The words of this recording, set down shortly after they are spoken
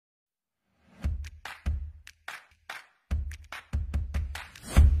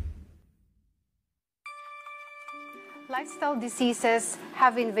Lifestyle diseases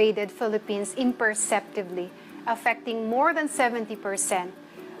have invaded Philippines imperceptibly, affecting more than 70%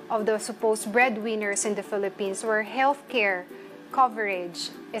 of the supposed breadwinners in the Philippines, where healthcare coverage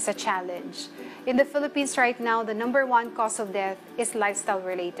is a challenge. In the Philippines right now, the #1 cause of death is lifestyle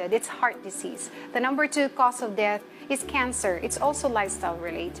related. It's heart disease. The #2 cause of death is cancer. It's also lifestyle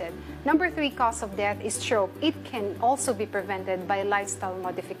related. #3 cause of death is stroke. It can also be prevented by lifestyle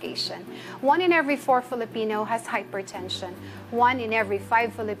modification. 1 in every 4 Filipino has hypertension. 1 in every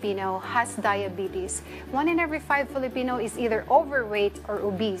 5 Filipino has diabetes. 1 in every 5 Filipino is either overweight or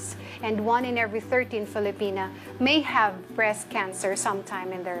obese. And 1 in every 13 Filipina may have breast cancer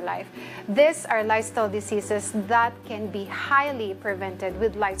sometime in their life. These are lifestyle diseases that can be highly prevented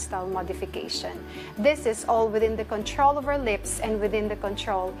with lifestyle modification. This is all within the control of our lips and within the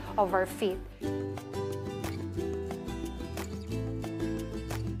control of our feet.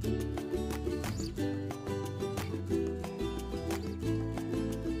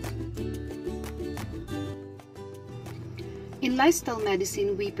 In lifestyle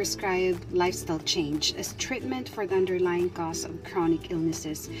medicine, we prescribe lifestyle change as treatment for the underlying cause of chronic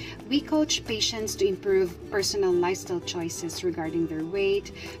illnesses. We coach patients to improve personal lifestyle choices regarding their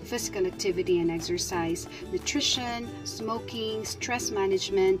weight, physical activity and exercise, nutrition, smoking, stress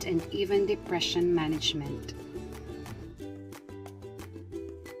management, and even depression management.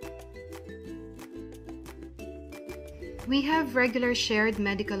 We have regular shared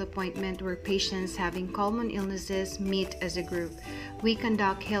medical appointment where patients having common illnesses meet as a group. We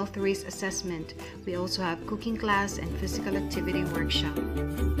conduct health risk assessment. We also have cooking class and physical activity workshop.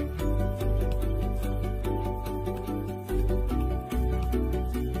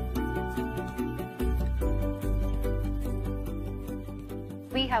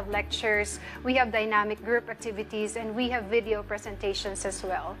 We have lectures, we have dynamic group activities, and we have video presentations as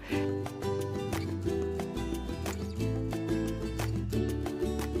well.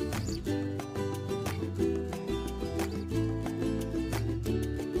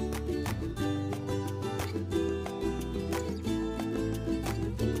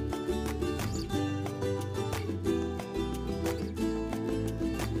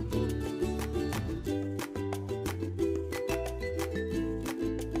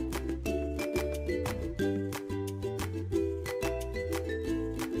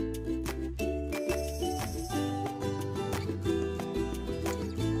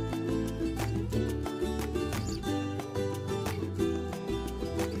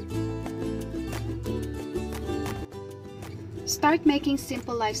 Start making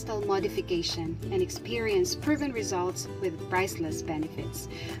simple lifestyle modification and experience proven results with priceless benefits.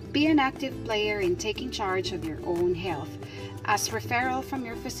 Be an active player in taking charge of your own health. Ask referral from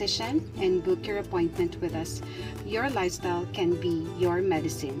your physician and book your appointment with us. Your lifestyle can be your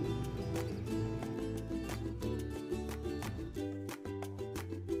medicine.